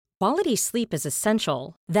Quality sleep is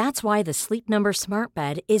essential. That's why the Sleep Number Smart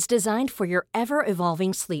Bed is designed for your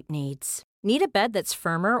ever-evolving sleep needs. Need a bed that's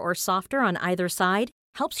firmer or softer on either side?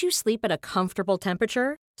 Helps you sleep at a comfortable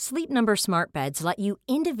temperature? Sleep Number Smart Beds let you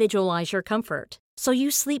individualize your comfort, so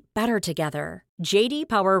you sleep better together. J.D.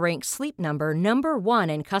 Power ranks Sleep Number number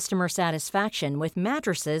one in customer satisfaction with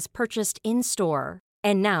mattresses purchased in-store.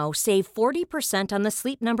 And now, save 40% on the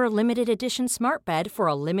Sleep Number Limited Edition Smart Bed for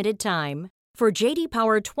a limited time. For J.D.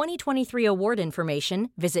 Power 2023 award information,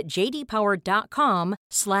 visit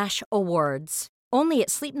jdpower.com/awards. Only at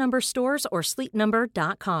Sleep Number stores or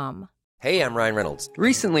sleepnumber.com. Hey, I'm Ryan Reynolds.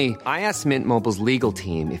 Recently, I asked Mint Mobile's legal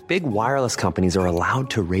team if big wireless companies are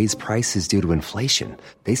allowed to raise prices due to inflation.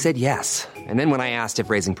 They said yes. And then when I asked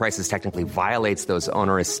if raising prices technically violates those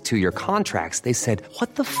onerous two-year contracts, they said,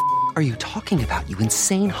 "What the f*** are you talking about, you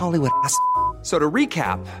insane Hollywood ass?" So to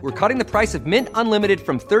recap, we're cutting the price of Mint Unlimited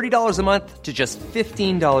from $30 a month to just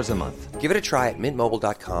 $15 a month. Give it a try at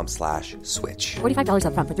mintmobile.com/switch. $45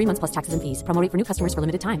 up front for 3 months plus taxes and fees. Promo rate for new customers for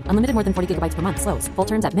limited time. Unlimited more than 40 gigabytes per month. Slows full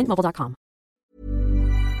terms at mintmobile.com.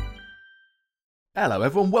 Hello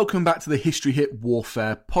everyone, welcome back to the History Hit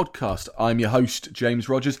Warfare podcast. I'm your host, James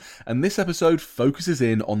Rogers, and this episode focuses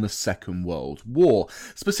in on the Second World War.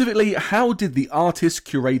 Specifically, how did the artists,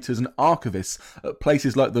 curators and archivists at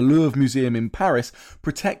places like the Louvre Museum in Paris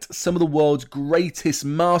protect some of the world's greatest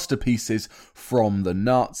masterpieces from the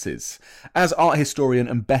Nazis? As art historian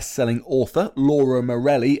and best-selling author Laura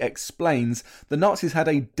Morelli explains, the Nazis had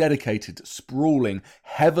a dedicated, sprawling,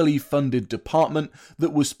 heavily funded department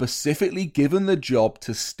that was specifically given the job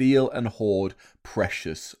to steal and hoard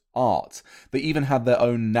precious art. They even had their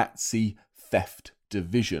own Nazi theft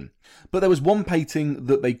division. But there was one painting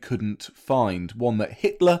that they couldn't find, one that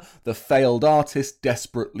Hitler, the failed artist,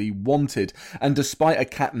 desperately wanted. And despite a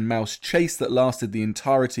cat and mouse chase that lasted the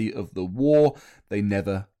entirety of the war, they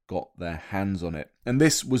never got their hands on it. And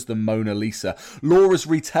this was the Mona Lisa. Laura's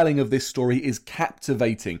retelling of this story is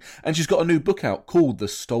captivating, and she's got a new book out called The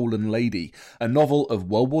Stolen Lady, a novel of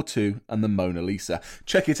World War II and the Mona Lisa.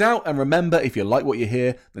 Check it out, and remember, if you like what you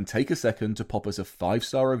hear, then take a second to pop us a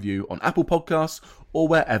 5-star review on Apple Podcasts or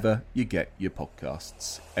wherever you get your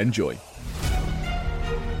podcasts. Enjoy.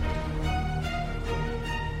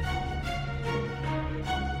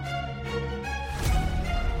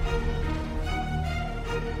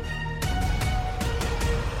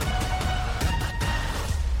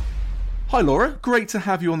 Hi Laura, great to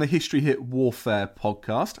have you on the History Hit Warfare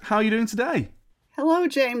podcast. How are you doing today? Hello,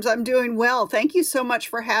 James. I'm doing well. Thank you so much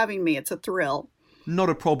for having me. It's a thrill. Not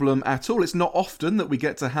a problem at all. It's not often that we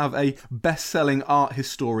get to have a best-selling art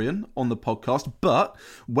historian on the podcast, but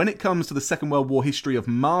when it comes to the Second World War history of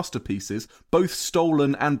masterpieces, both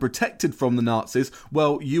stolen and protected from the Nazis,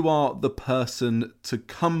 well, you are the person to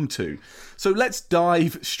come to. So let's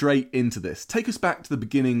dive straight into this. Take us back to the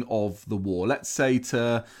beginning of the war. Let's say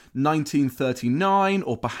to 1939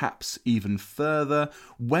 or perhaps even further.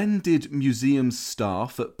 When did museum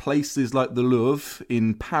staff at places like the Louvre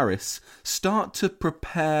in Paris start to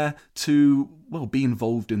prepare to, well, be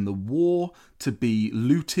involved in the war, to be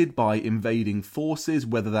looted by invading forces,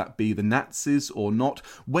 whether that be the Nazis or not?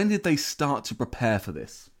 When did they start to prepare for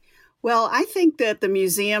this? Well, I think that the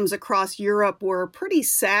museums across Europe were pretty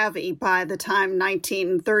savvy by the time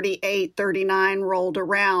 1938-39 rolled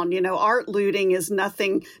around. You know, art looting is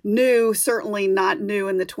nothing new, certainly not new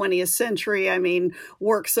in the 20th century. I mean,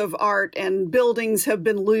 works of art and buildings have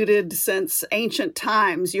been looted since ancient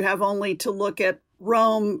times. You have only to look at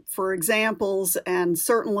Rome for examples, and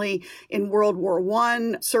certainly in World War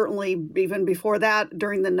I, certainly even before that,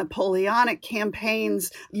 during the Napoleonic campaigns,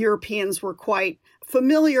 Europeans were quite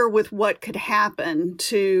familiar with what could happen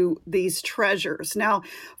to these treasures. Now,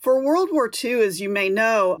 for World War II, as you may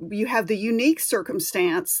know, you have the unique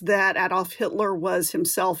circumstance that Adolf Hitler was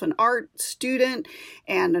himself an art student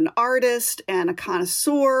and an artist and a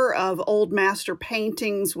connoisseur of old master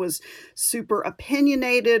paintings, was super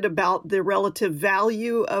opinionated about the relative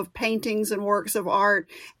value of paintings and works of art.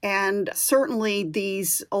 And certainly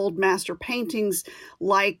these old master paintings,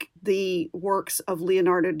 like the works of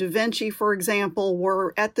Leonardo da Vinci, for example,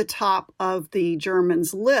 were at the top of the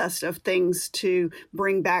Germans' list of things to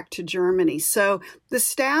bring back to Germany. So the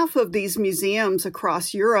staff of these museums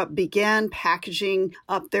across Europe began packaging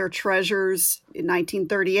up their treasures. In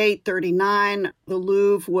 1938-39, the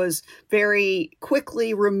Louvre was very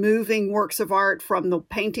quickly removing works of art from the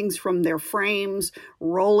paintings from their frames,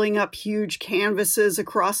 rolling up huge canvases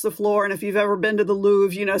across the floor. And if you've ever been to the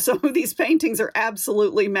Louvre, you know some of these paintings are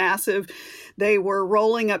absolutely massive. They were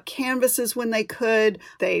rolling up canvases when they could.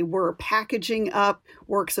 They were packaging up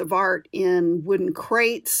works of art in wooden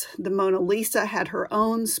crates. The Mona Lisa had her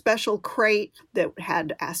own special crate that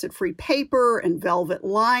had acid-free paper and velvet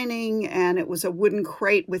lining, and it was a wooden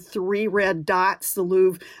crate with 3 red dots. The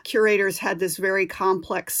Louvre curators had this very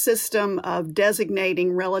complex system of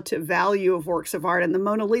designating relative value of works of art, and the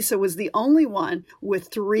Mona Lisa was the only one with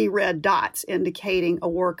 3 red dots indicating a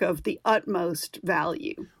work of the utmost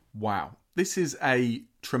value. Wow. This is a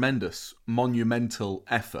tremendous, monumental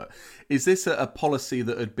effort. Is this a policy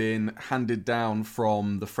that had been handed down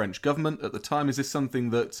from the French government at the time? Is this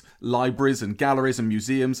something that libraries and galleries and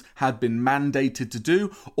museums had been mandated to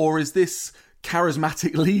do? Or is this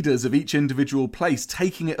charismatic leaders of each individual place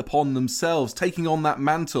taking it upon themselves, taking on that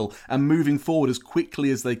mantle and moving forward as quickly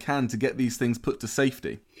as they can to get these things put to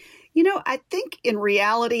safety? You know, I think in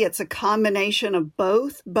reality, it's a combination of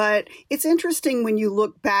both, but it's interesting when you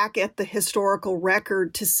look back at the historical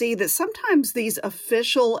record to see that sometimes these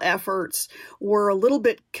official efforts were a little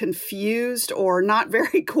bit confused or not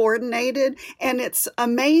very coordinated. And it's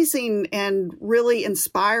amazing and really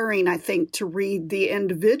inspiring, I think, to read the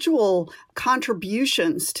individual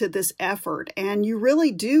contributions to this effort. And you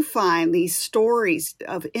really do find these stories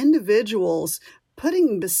of individuals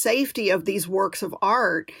putting the safety of these works of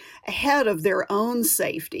art ahead of their own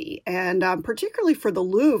safety. And particularly for the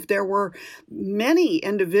Louvre, there were many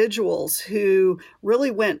individuals who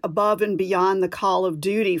really went above and beyond the call of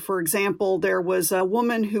duty. For example, there was a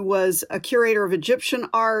woman who was a curator of Egyptian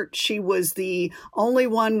art. She was the only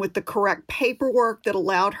one with the correct paperwork that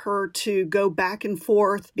allowed her to go back and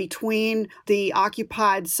forth between the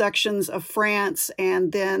occupied sections of France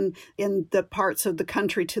and then in the parts of the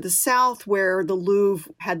country to the south where the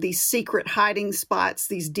Louvre had these secret hiding spots,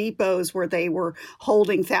 these depots where they were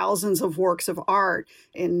holding thousands of works of art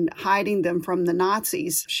and hiding them from the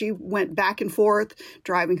Nazis. She went back and forth,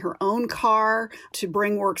 driving her own car to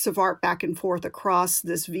bring works of art back and forth across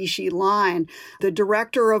this Vichy line. The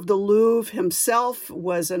director of the Louvre himself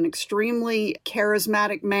was an extremely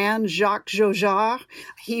charismatic man, Jacques Jaujard.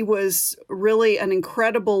 He was really an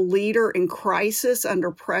incredible leader in crisis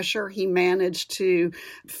under pressure. He managed to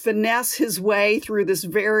finesse his way through this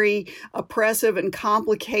very oppressive and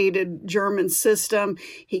complicated German system.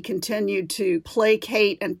 He continued to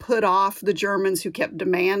placate and put off the Germans who kept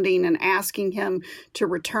demanding and asking him to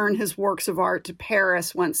return his works of art to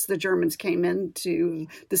Paris once the Germans came into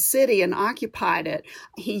the city and occupied it.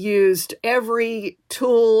 He used every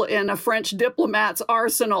tool in a French diplomat's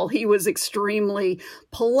arsenal. He was extremely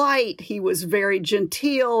polite. He was very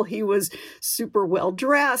genteel. He was super well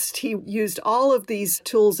dressed. He used all of these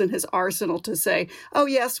tools in his arsenal to say, oh,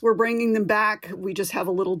 yes, we're bringing them back. We just have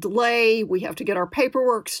a little delay. We have to get our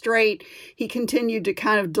paperwork straight. He continued to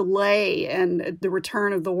kind of delay and the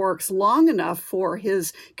return of the works long enough for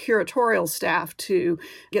his curatorial staff to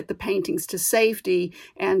get the paintings to safety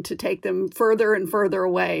and to take them further and further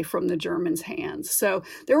away from the Germans' hands. So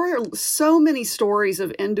there were so many stories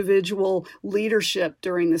of individual leadership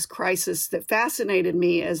during this crisis that fascinated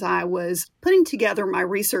me as I was putting together my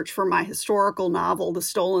research for my historical novel, The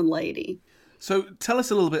Stolen Lady. So tell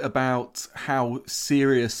us a little bit about how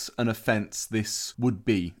serious an offence this would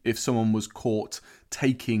be if someone was caught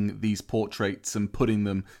taking these portraits and putting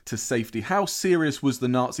them to safety. How serious was the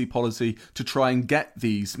Nazi policy to try and get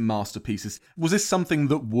these masterpieces? Was this something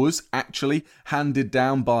that was actually handed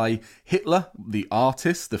down by Hitler, the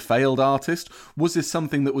artist, the failed artist? Was this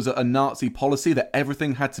something that was a Nazi policy, that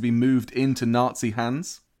everything had to be moved into Nazi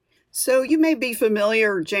hands? So you may be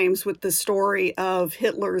familiar, James, with the story of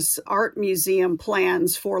Hitler's art museum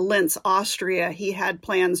plans for Linz, Austria. He had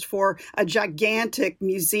plans for a gigantic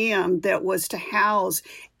museum that was to house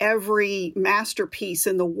every masterpiece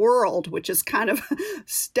in the world, which is kind of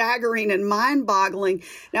staggering and mind-boggling.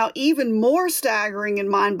 Now, even more staggering and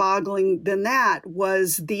mind-boggling than that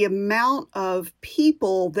was the amount of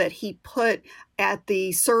people that he put at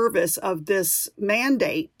the service of this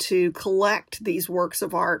mandate to collect these works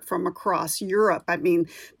of art from across Europe. I mean,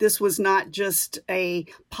 this was not just a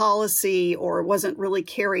policy or wasn't really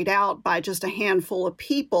carried out by just a handful of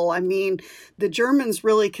people. I mean, the Germans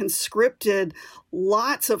really conscripted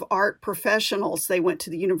lots of art professionals. They went to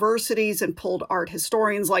the universities and pulled art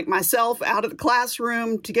historians like myself out of the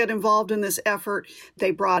classroom to get involved in this effort.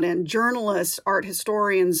 They brought in journalists, art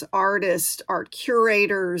historians, artists, art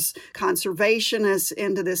curators, conservationists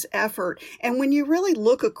into this effort. And when you really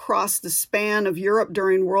look across the span of Europe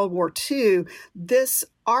during World War II, this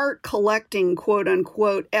art collecting, quote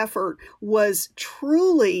unquote, effort was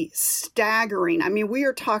truly staggering. I mean, we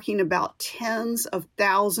are talking about tens of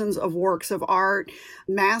thousands of works of art,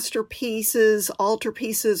 masterpieces,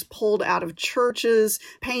 altarpieces pulled out of churches,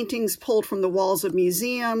 paintings pulled from the walls of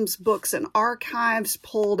museums, books and archives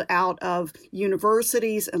pulled out of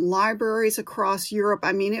universities and libraries across Europe.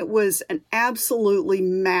 I mean, it was an absolutely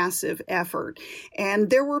massive effort. And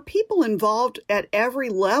there were people involved at every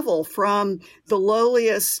level, from the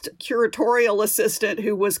lowliest curatorial assistant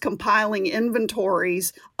who was compiling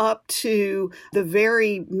inventories up to the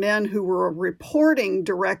very men who were reporting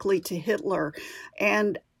directly to Hitler.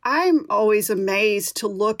 And I'm always amazed to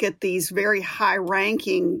look at these very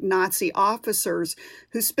high-ranking Nazi officers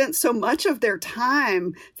who spent so much of their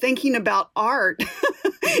time thinking about art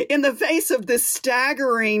in the face of this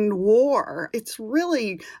staggering war. It's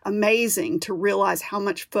really amazing to realize how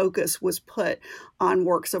much focus was put on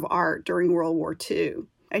works of art during World War II.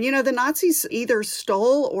 And, the Nazis either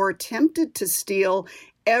stole or attempted to steal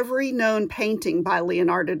every known painting by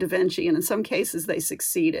Leonardo da Vinci, and in some cases they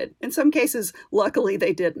succeeded. In some cases, luckily,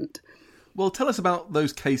 they didn't. Well, tell us about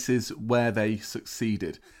those cases where they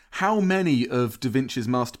succeeded. How many of Da Vinci's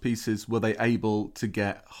masterpieces were they able to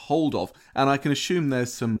get hold of? And I can assume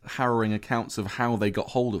there's some harrowing accounts of how they got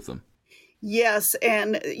hold of them. Yes.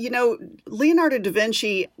 And, Leonardo da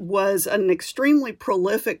Vinci was an extremely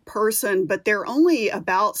prolific person, but there are only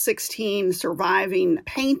about 16 surviving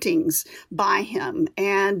paintings by him.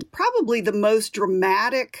 And probably the most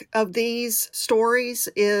dramatic of these stories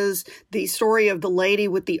is the story of the Lady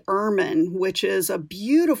with the Ermine, which is a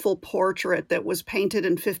beautiful portrait that was painted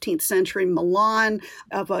in 15th century Milan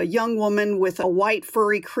of a young woman with a white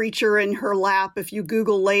furry creature in her lap. If you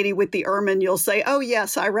Google Lady with the Ermine, you'll say, oh,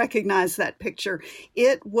 yes, I recognize that picture.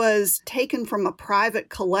 It was taken from a private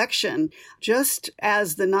collection just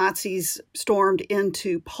as the Nazis stormed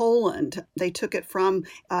into Poland. They took it from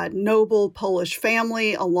a noble Polish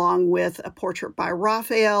family, along with a portrait by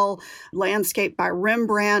Raphael, landscape by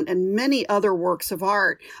Rembrandt, and many other works of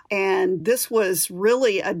art. And this was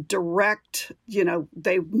really a direct,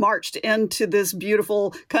 they marched into this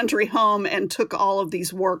beautiful country home and took all of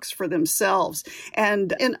these works for themselves.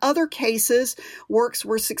 And in other cases, works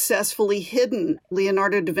were successfully hidden.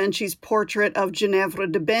 Leonardo da Vinci's portrait of Ginevra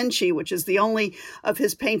de Benci, which is the only of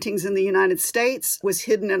his paintings in the United States, was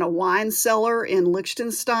hidden in a wine cellar in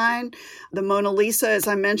Liechtenstein. The Mona Lisa, as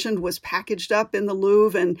I mentioned, was packaged up in the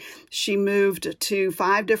Louvre, and she moved to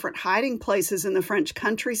 5 different hiding places in the French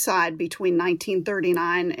countryside between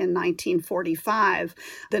 1939 and 1945.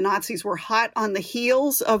 The Nazis were hot on the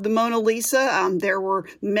heels of the Mona Lisa. There were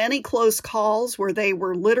many close calls where they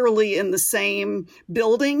were literally in the same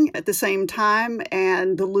building at the same time,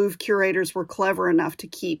 and the Louvre curators were clever enough to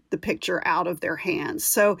keep the picture out of their hands.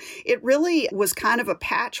 So it really was kind of a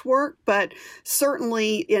patchwork, but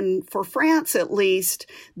certainly for France at least,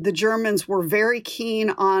 the Germans were very keen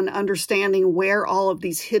on understanding where all of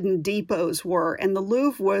these hidden depots were, and the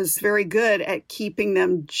Louvre was very good at keeping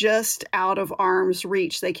them just out of arm's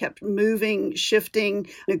reach. They kept moving, shifting,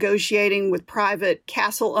 negotiating with private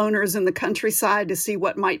castle owners in the countryside to see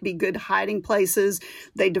what might be good hiding places.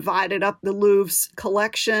 They divided up the Louvre's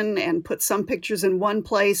collection and put some pictures in one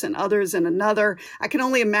place and others in another. I can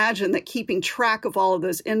only imagine that keeping track of all of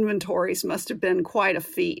those inventories must have been quite a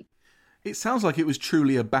feat. It sounds like it was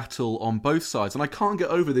truly a battle on both sides, and I can't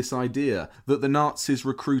get over this idea that the Nazis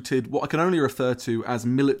recruited what I can only refer to as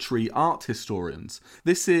military art historians.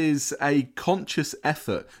 This is a conscious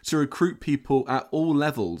effort to recruit people at all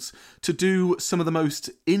levels to do some of the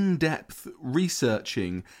most in-depth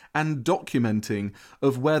researching and documenting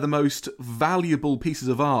of where the most valuable pieces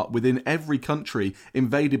of art within every country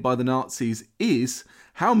invaded by the Nazis is,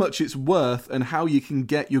 how much it's worth, and how you can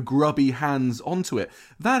get your grubby hands onto it.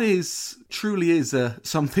 That truly is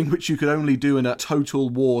something which you could only do in a total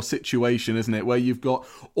war situation, isn't it? Where you've got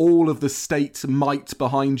all of the state might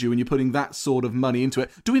behind you and you're putting that sort of money into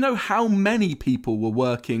it. Do we know how many people were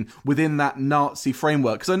working within that Nazi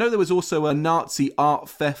framework? Because I know there was also a Nazi art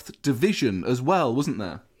theft division as well, wasn't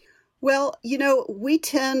there? Well, we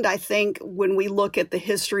tend, I think, when we look at the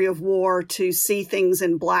history of war to see things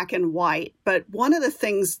in black and white. But one of the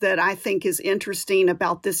things that I think is interesting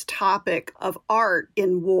about this topic of art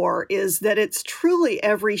in war is that it's truly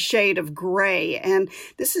every shade of gray. And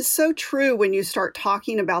this is so true when you start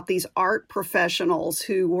talking about these art professionals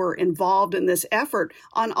who were involved in this effort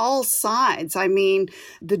on all sides. I mean,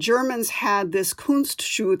 the Germans had this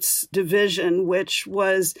Kunstschutz division, which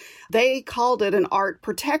was, they called it an art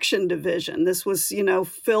protection division. This was,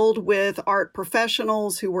 filled with art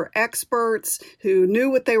professionals who were experts, who knew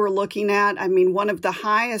what they were looking at. I mean, one of the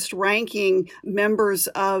highest ranking members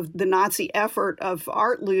of the Nazi effort of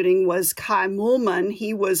art looting was Kai Mühlmann.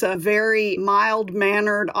 He was a very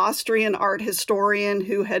mild-mannered Austrian art historian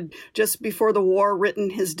who had just before the war written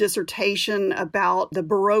his dissertation about the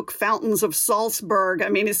Baroque fountains of Salzburg. I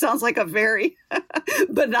mean, he sounds like a very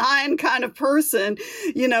benign kind of person,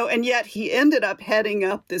 and yet he ended up heading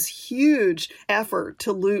up this huge effort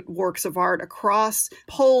to loot works of art across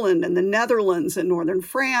Poland and the Netherlands and northern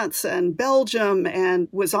France and Belgium, and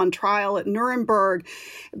was on trial at Nuremberg.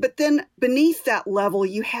 But then beneath that level,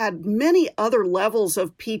 you had many other levels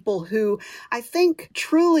of people who I think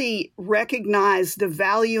truly recognize the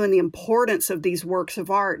value and the importance of these works of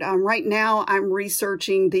art. Right now, I'm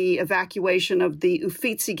researching the evacuation of the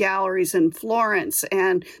Uffizi galleries in Florence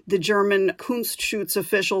and the German Kunstschutz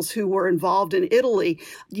officials who were involved in Italy.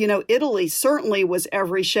 Italy certainly was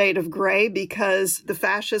every shade of gray because the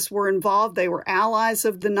fascists were involved. They were allies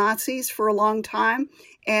of the Nazis for a long time.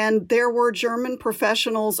 And there were German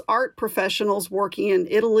professionals, art professionals working in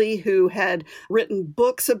Italy who had written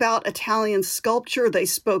books about Italian sculpture. They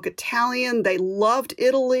spoke Italian. They loved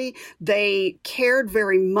Italy. They cared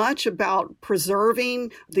very much about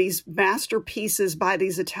preserving these masterpieces by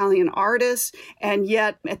these Italian artists. And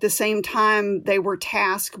yet, at the same time, they were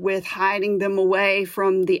tasked with hiding them away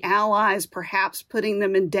from the Allies, perhaps putting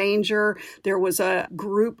them in danger. There was a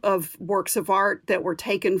group of works of art that were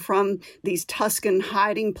taken from these Tuscan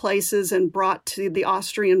hiding places and brought to the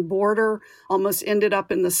Austrian border, almost ended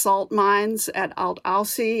up in the salt mines at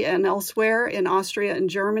Alt-Aussee and elsewhere in Austria and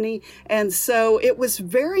Germany. And so it was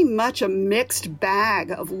very much a mixed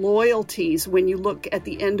bag of loyalties when you look at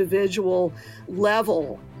the individual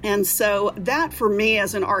level. And so that, for me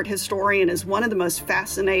as an art historian, is one of the most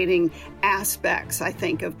fascinating aspects, I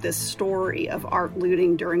think, of this story of art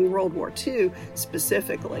looting during World War II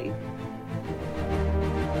specifically.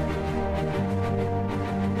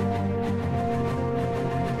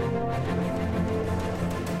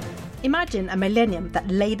 Imagine a millennium that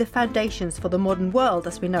laid the foundations for the modern world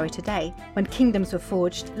as we know it today, when kingdoms were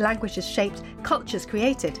forged, languages shaped, cultures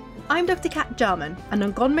created. I'm Dr. Kat Jarman, and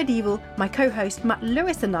on Gone Medieval, my co-host Matt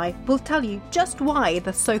Lewis and I will tell you just why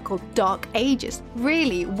the so-called Dark Ages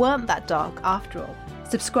really weren't that dark after all.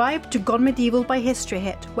 Subscribe to Gone Medieval by History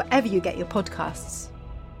Hit wherever you get your podcasts.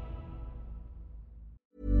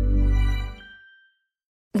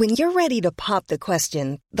 When you're ready to pop the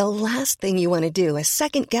question, the last thing you want to do is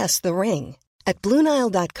second-guess the ring. At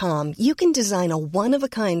BlueNile.com, you can design a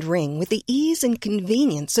one-of-a-kind ring with the ease and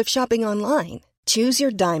convenience of shopping online. Choose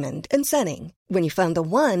your diamond and setting. When you find the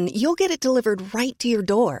one, you'll get it delivered right to your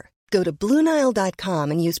door. Go to BlueNile.com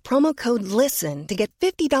and use promo code LISTEN to get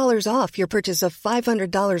 $50 off your purchase of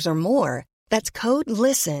 $500 or more. That's code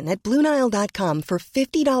LISTEN at BlueNile.com for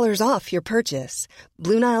 $50 off your purchase.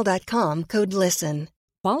 BlueNile.com, code LISTEN.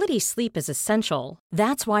 Quality sleep is essential.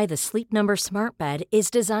 That's why the Sleep Number Smart Bed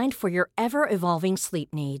is designed for your ever-evolving sleep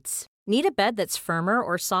needs. Need a bed that's firmer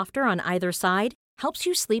or softer on either side? Helps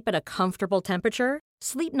you sleep at a comfortable temperature?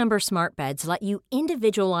 Sleep Number Smart Beds let you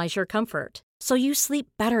individualize your comfort, so you sleep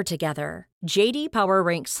better together. J.D. Power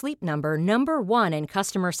ranks Sleep Number number 1 in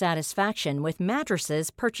customer satisfaction with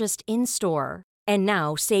mattresses purchased in-store. And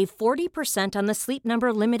now, save 40% on the Sleep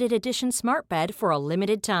Number Limited Edition Smart Bed for a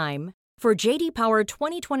limited time. For J.D. Power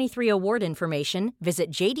 2023 award information,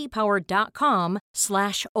 visit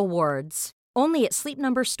jdpower.com/awards. Only at Sleep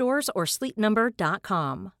Number stores or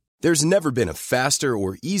sleepnumber.com. There's never been a faster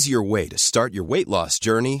or easier way to start your weight loss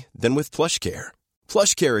journey than with PlushCare.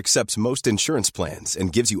 PlushCare accepts most insurance plans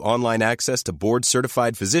and gives you online access to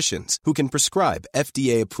board-certified physicians who can prescribe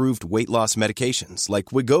FDA-approved weight loss medications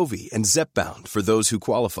like Wegovy and Zepbound for those who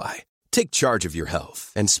qualify. Take charge of your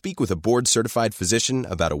health and speak with a board-certified physician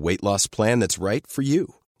about a weight loss plan that's right for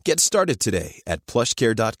you. Get started today at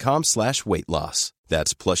plushcare.com/weight loss.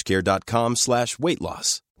 That's plushcare.com/weight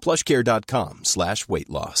loss. plushcare.com/weight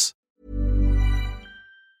loss.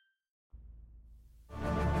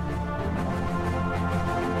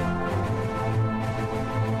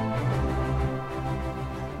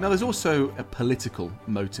 Now, there's also a political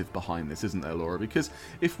motive behind this, isn't there, Laura? Because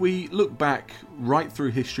if we look back right through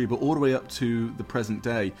history, but all the way up to the present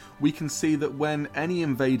day, we can see that when any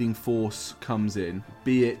invading force comes in,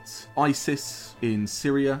 be it ISIS in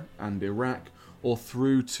Syria and Iraq, or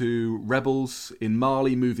through to rebels in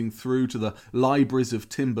Mali moving through to the libraries of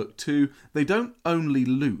Timbuktu, they don't only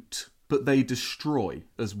loot, but they destroy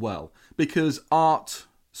as well. Because art,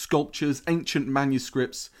 sculptures, ancient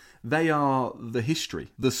manuscripts, They are the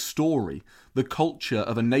history, the story, the culture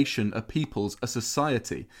of a nation, a people's, a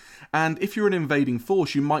society. And if you're an invading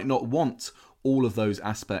force, you might not want all of those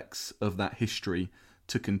aspects of that history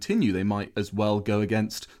to continue. They might as well go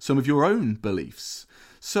against some of your own beliefs.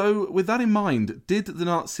 So with that in mind, did the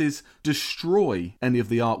Nazis destroy any of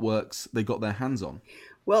the artworks they got their hands on?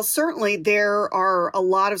 Well, certainly there are a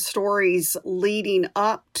lot of stories leading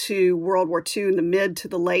up to World War II in the mid to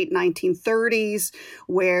the late 1930s,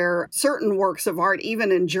 where certain works of art,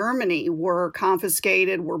 even in Germany, were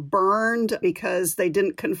confiscated, were burned because they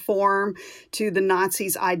didn't conform to the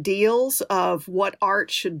Nazis' ideals of what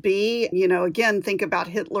art should be. You know, again, think about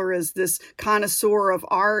Hitler as this connoisseur of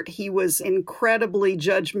art. He was incredibly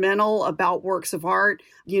judgmental about works of art.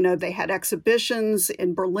 You know, they had exhibitions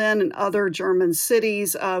in Berlin and other German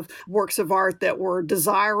cities of works of art that were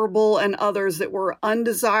desirable and others that were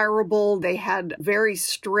undesirable. They had very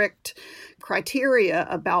strict criteria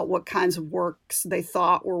about what kinds of works they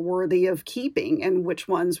thought were worthy of keeping and which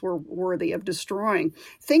ones were worthy of destroying.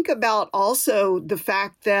 Think about also the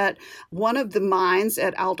fact that one of the mines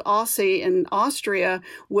at Alt-Aussee in Austria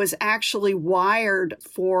was actually wired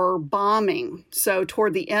for bombing. So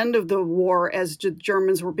toward the end of the war, as the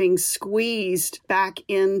Germans were being squeezed back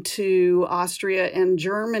into Austria and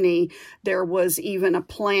Germany, there was even a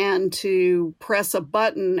plan to press a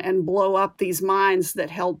button and blow up these mines that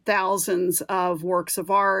held thousands of works of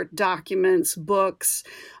art, documents, books,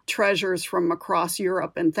 treasures from across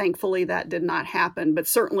Europe. And thankfully that did not happen, but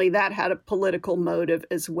certainly that had a political motive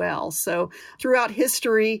as well. So throughout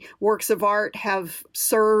history, works of art have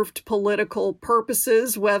served political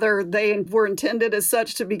purposes, whether they were intended as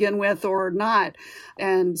such to begin with or not.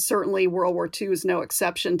 And certainly World War II is no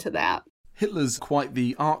exception to that. Hitler's quite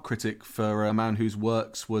the art critic for a man whose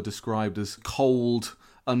works were described as cold,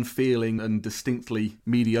 unfeeling and distinctly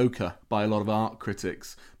mediocre by a lot of art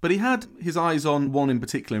critics. But he had his eyes on one in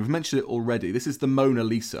particular, and we've mentioned it already. This is the Mona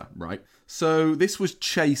Lisa, right? So this was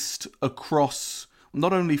chased across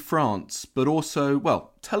not only France, but also,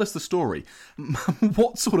 well, tell us the story.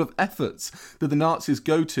 What sort of efforts did the Nazis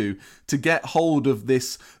go to get hold of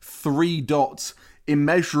this 3-dot,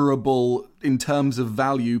 immeasurable in terms of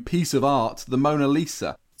value piece of art, the Mona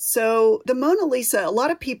Lisa? So the Mona Lisa, a lot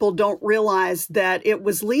of people don't realize that it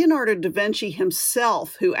was Leonardo da Vinci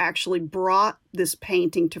himself who actually brought this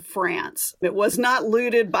painting to France. It was not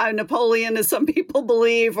looted by Napoleon, as some people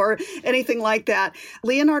believe, or anything like that.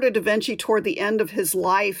 Leonardo da Vinci, toward the end of his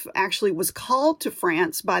life, actually was called to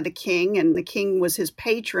France by the king, and the king was his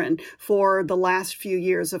patron for the last few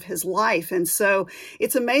years of his life. And so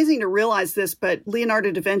it's amazing to realize this, but Leonardo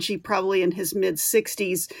da Vinci, probably in his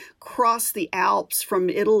mid-60s, crossed the Alps from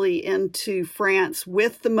Italy into France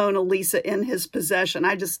with the Mona Lisa in his possession.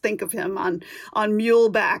 I just think of him on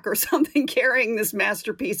muleback or something, carrying this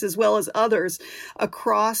masterpiece as well as others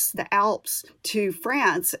across the Alps to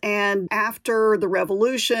France. And after the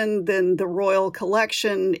revolution, then the royal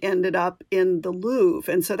collection ended up in the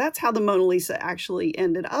Louvre. And so that's how the Mona Lisa actually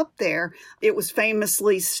ended up there. It was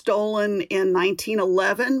famously stolen in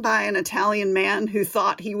 1911 by an Italian man who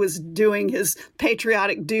thought he was doing his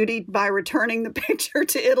patriotic duty by returning the picture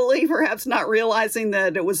to Italy, perhaps not realizing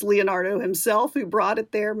that it was Leonardo himself who brought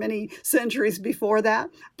it there many centuries before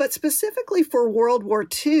that. But specifically for World War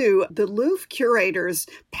II, the Louvre curators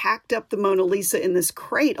packed up the Mona Lisa in this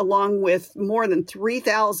crate along with more than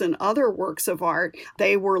 3,000 other works of art.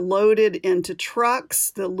 They were loaded into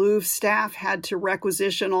trucks. The Louvre staff had to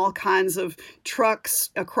requisition all kinds of trucks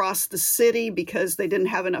across the city because they didn't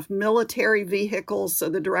have enough military vehicles. So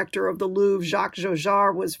the director of the Louvre, Jacques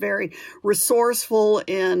Jaujart, was very resourceful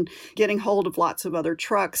in getting hold of lots of other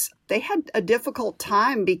trucks. They had a difficult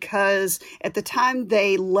time because at the time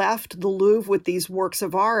they left the Louvre with these works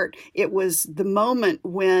of art, it was the moment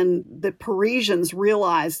when the Parisians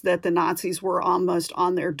realized that the Nazis were almost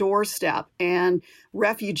on their doorstep, and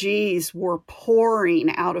refugees were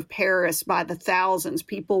pouring out of Paris by the thousands.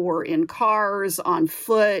 People were in cars, on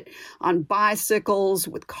foot, on bicycles,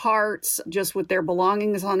 with carts, just with their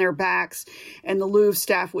belongings on their backs. And the Louvre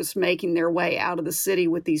staff was making their way out of the city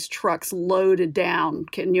with these trucks loaded down.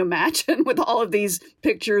 Can you imagine? With all of these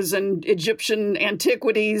pictures and Egyptian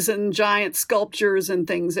antiquities and giant sculptures and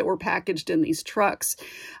things that were packaged in these trucks.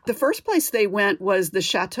 The first place they went was the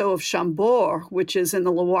Chateau of Chambord, which is in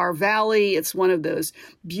the Loire Valley. It's one of those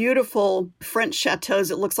beautiful French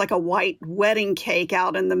chateaus. It looks like a white wedding cake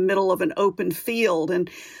out in the middle of an open field.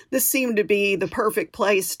 And this seemed to be the perfect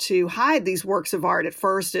place to hide these works of art. At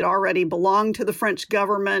first, it already belonged to the French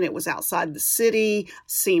government. It was outside the city,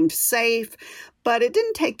 seemed safe. But it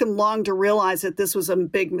didn't take them long to realize that this was a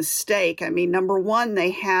big mistake. I mean, number one, they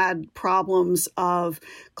had problems of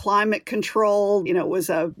climate control. It was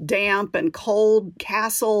a damp and cold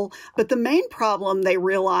castle. But the main problem they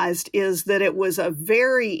realized is that it was a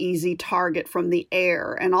very easy target from the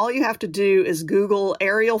air. And all you have to do is Google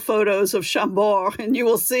aerial photos of Chambord, and you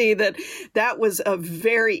will see that that was a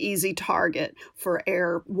very easy target for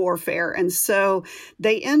air warfare. And so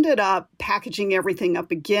they ended up packaging everything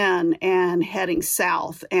up again and heading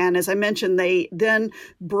south. And as I mentioned, they then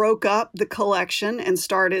broke up the collection and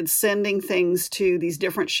started sending things to these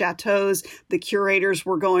different chateaus. The curators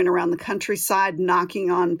were going around the countryside, knocking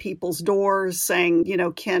on people's doors, saying,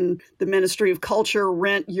 can the Ministry of Culture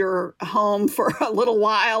rent your home for a little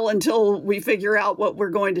while until we figure out what we're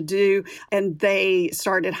going to do? And they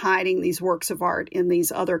started hiding these works of art in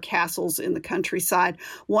these other castles in the countryside.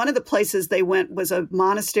 One of the places they went was a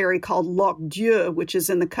monastery called Loc Dieu, which is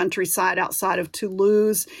in the countryside outside of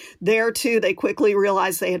Toulouse. There, too, they quickly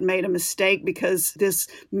realized they had made a mistake because this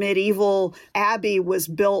medieval abbey was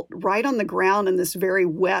built right on the ground in this very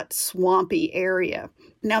wet, swampy area.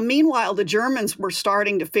 Now, meanwhile, the Germans were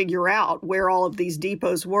starting to figure out where all of these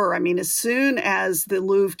depots were. I mean, as soon as the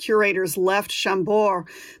Louvre curators left Chambord,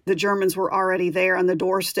 the Germans were already there on the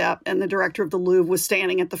doorstep, and the director of the Louvre was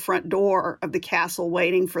standing at the front door of the castle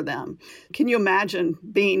waiting for them. Can you imagine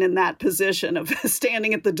being in that position of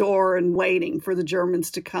standing at the door and waiting for the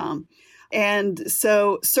Germans to come? And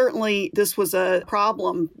so certainly this was a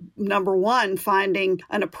problem. Number one, finding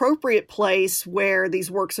an appropriate place where these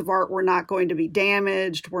works of art were not going to be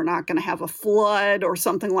damaged, were not going to have a flood or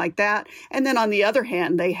something like that. And then on the other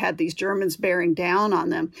hand, they had these Germans bearing down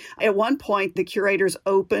on them. At one point, the curators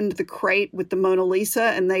opened the crate with the Mona Lisa,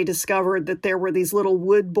 and they discovered that there were these little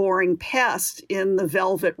wood-boring pests in the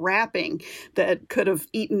velvet wrapping that could have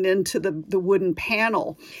eaten into the wooden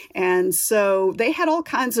panel. And so they had all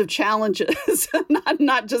kinds of challenges.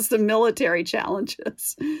 not just the military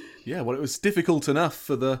challenges. Yeah, well, it was difficult enough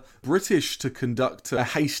for the British to conduct a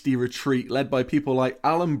hasty retreat led by people like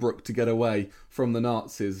Alenbrook to get away from the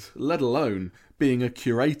Nazis, let alone being a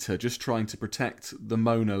curator just trying to protect the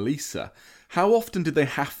Mona Lisa. How often did they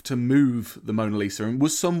have to move the Mona Lisa, and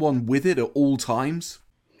was someone with it at all times?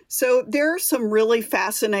 So there are some really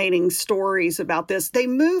fascinating stories about this. They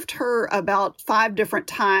moved her about 5 different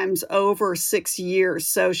times over 6 years.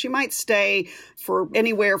 So she might stay for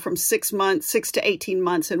anywhere from 6 to 18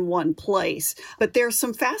 months in one place. But there's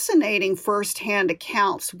some fascinating firsthand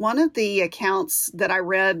accounts. One of the accounts that I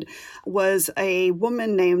read was a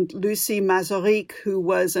woman named Lucie Mazuric, who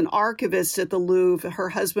was an archivist at the Louvre. Her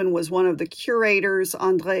husband was one of the curators,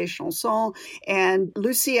 André Chanson. And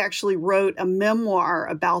Lucie actually wrote a memoir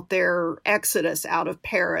about their exodus out of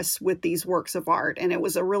Paris with these works of art. And it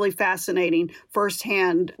was a really fascinating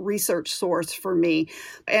firsthand research source for me.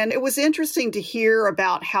 And it was interesting to hear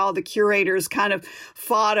about how the curators kind of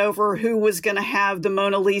fought over who was going to have the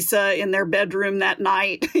Mona Lisa in their bedroom that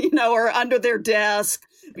night, or under their desk.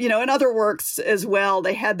 In other works as well,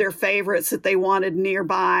 they had their favorites that they wanted near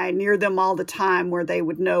them all the time where they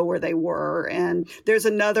would know where they were. And there's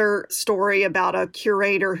another story about a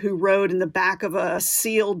curator who rode in the back of a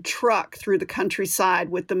sealed truck through the countryside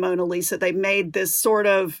with the Mona Lisa. They made this sort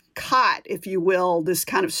of cot, if you will, this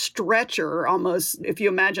kind of stretcher, almost, if you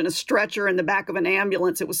imagine a stretcher in the back of an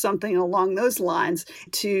ambulance, it was something along those lines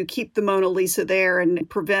to keep the Mona Lisa there and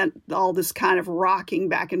prevent all this kind of rocking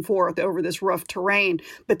back and forth over this rough terrain.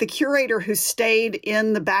 But the curator who stayed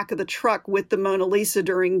in the back of the truck with the Mona Lisa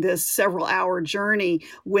during this several-hour journey,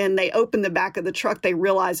 when they opened the back of the truck, they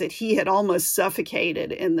realized that he had almost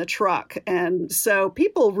suffocated in the truck. And so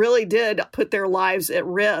people really did put their lives at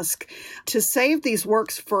risk to save these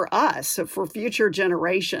works for us, for future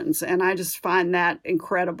generations. And I just find that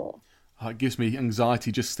incredible. It gives me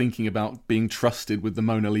anxiety just thinking about being trusted with the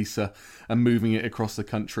Mona Lisa and moving it across the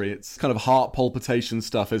country. It's kind of heart palpitation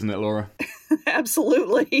stuff, isn't it, Laura?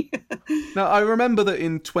 Absolutely. Now, I remember that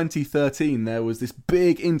in 2013, there was this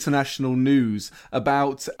big international news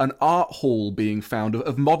about an art hall being found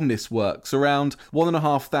of modernist works, around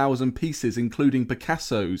 1,500 pieces, including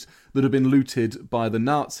Picasso's, that had been looted by the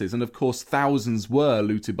Nazis. And of course, thousands were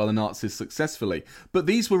looted by the Nazis successfully. But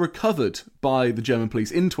these were recovered by the German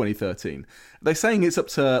police in 2013. They're saying it's up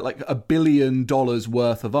to like $1 billion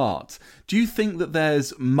worth of art. Do you think that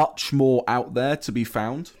there's much more out there to be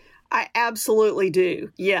found? I absolutely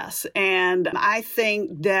do. Yes. And I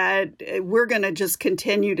think that we're going to just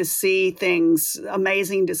continue to see things,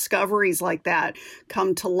 amazing discoveries like that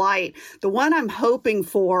come to light. The one I'm hoping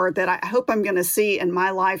for that I hope I'm going to see in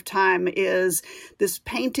my lifetime is this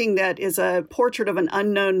painting that is a portrait of an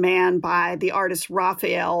unknown man by the artist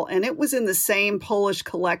Raphael. And it was in the same Polish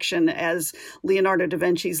collection as Leonardo da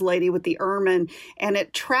Vinci's Lady with the Ermine. And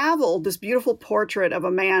it traveled, this beautiful portrait of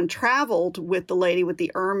a man traveled with the Lady with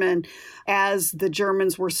the Ermine as the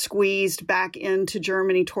Germans were squeezed back into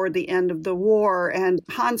Germany toward the end of the war. And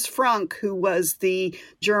Hans Frank, who was the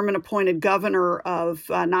German-appointed governor of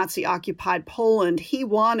Nazi-occupied Poland, he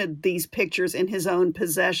wanted these pictures in his own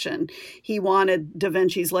possession. He wanted Da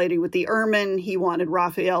Vinci's Lady with the Ermine, he wanted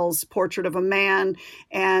Raphael's Portrait of a Man,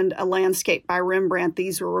 and a landscape by Rembrandt.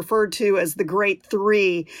 These were referred to as the Great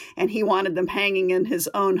Three, and he wanted them hanging in his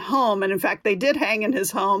own home. And in fact, they did hang in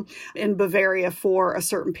his home in Bavaria for a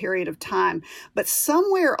certain period of time. But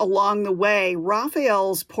somewhere along the way,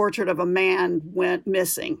 Raphael's Portrait of a Man went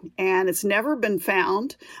missing, and it's never been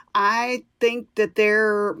found. I think that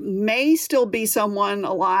there may still be someone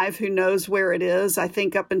alive who knows where it is. I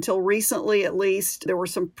think up until recently, at least, there were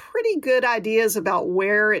some pretty good ideas about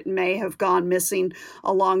where it may have gone missing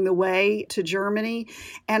along the way to Germany.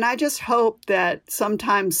 And I just hope that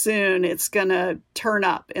sometime soon it's going to turn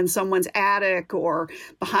up in someone's attic or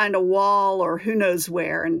behind a wall or who knows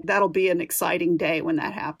where. And that'll be an exciting day when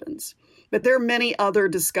that happens. But there are many other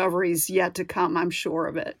discoveries yet to come, I'm sure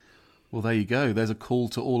of it. Well, there you go. There's a call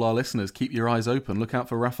to all our listeners. Keep your eyes open. Look out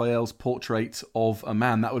for Raphael's Portrait of a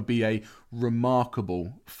Man. That would be a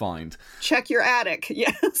remarkable find. Check your attic,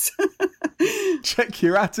 yes. Check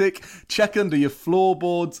your attic, check under your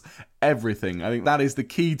floorboards, everything. I think that is the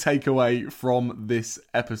key takeaway from this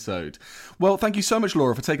episode. Well, thank you so much,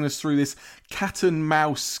 Laura, for taking us through this cat and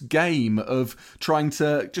mouse game of trying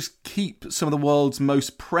to just keep some of the world's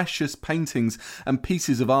most precious paintings and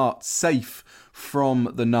pieces of art safe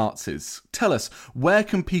from the Nazis. Tell us, where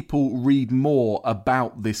can people read more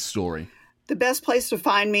about this story? The best place to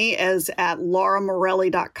find me is at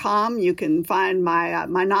lauramorelli.com. You can find my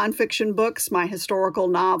nonfiction books, my historical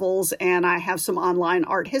novels, and I have some online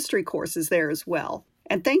art history courses there as well.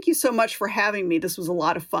 And thank you so much for having me. This was a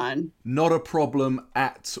lot of fun. Not a problem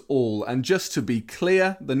at all. And just to be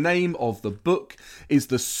clear, the name of the book is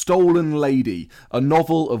The Stolen Lady, a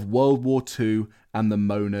novel of World War II and the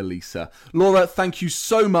Mona Lisa. Laura, thank you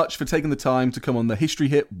so much for taking the time to come on the History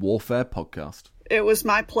Hit Warfare podcast. It was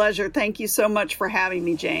my pleasure. Thank you so much for having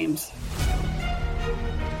me, James.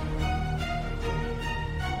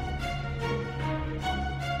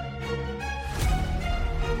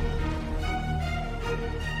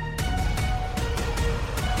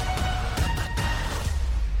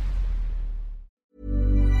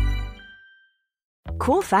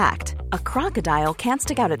 Cool fact, a crocodile can't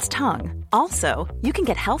stick out its tongue. Also, you can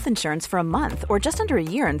get health insurance for a month or just under a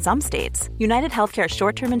year in some states. United Healthcare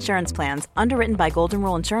short-term insurance plans, underwritten by Golden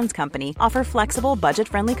Rule Insurance Company, offer flexible,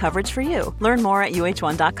 budget-friendly coverage for you. Learn more at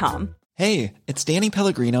UH1.com. Hey, it's Danny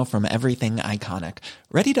Pellegrino from Everything Iconic.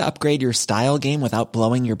 Ready to upgrade your style game without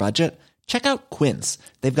blowing your budget? Check out Quince.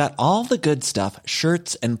 They've got all the good stuff,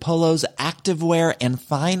 shirts and polos, activewear, and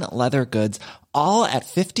fine leather goods, all at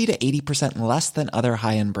 50 to 80% less than other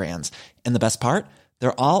high-end brands. And the best part?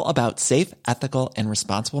 They're all about safe, ethical, and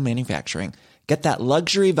responsible manufacturing. Get that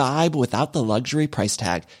luxury vibe without the luxury price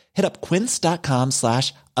tag. Hit up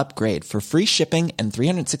quince.com/upgrade for free shipping and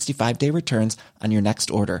 365-day returns on your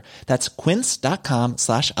next order. That's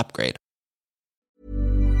quince.com/upgrade.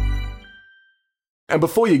 And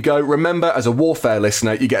before you go, remember, as a Warfare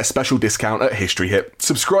listener, you get a special discount at History Hit.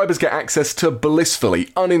 Subscribers get access to blissfully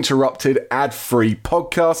uninterrupted, ad-free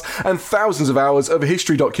podcasts and thousands of hours of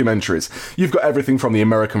history documentaries. You've got everything from the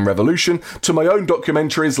American Revolution to my own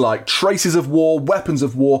documentaries like Traces of War, Weapons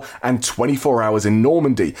of War, and 24 Hours in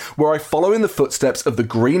Normandy, where I follow in the footsteps of the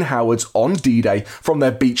Green Howards on D-Day, from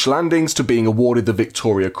their beach landings to being awarded the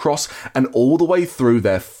Victoria Cross, and all the way through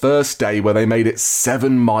their first day where they made it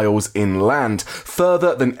 7 miles inland,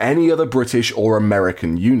 further than any other British or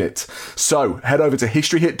American unit. So head over to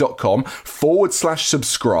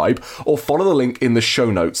historyhit.com/subscribe or follow the link in the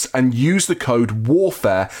show notes and use the code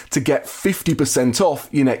WARFARE to get 50% off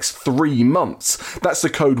your next 3 months. That's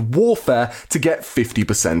the code WARFARE to get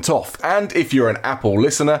 50% off. And if you're an Apple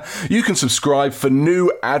listener, you can subscribe for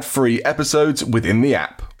new ad-free episodes within the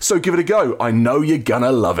app. So give it a go. I know you're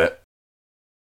gonna love it.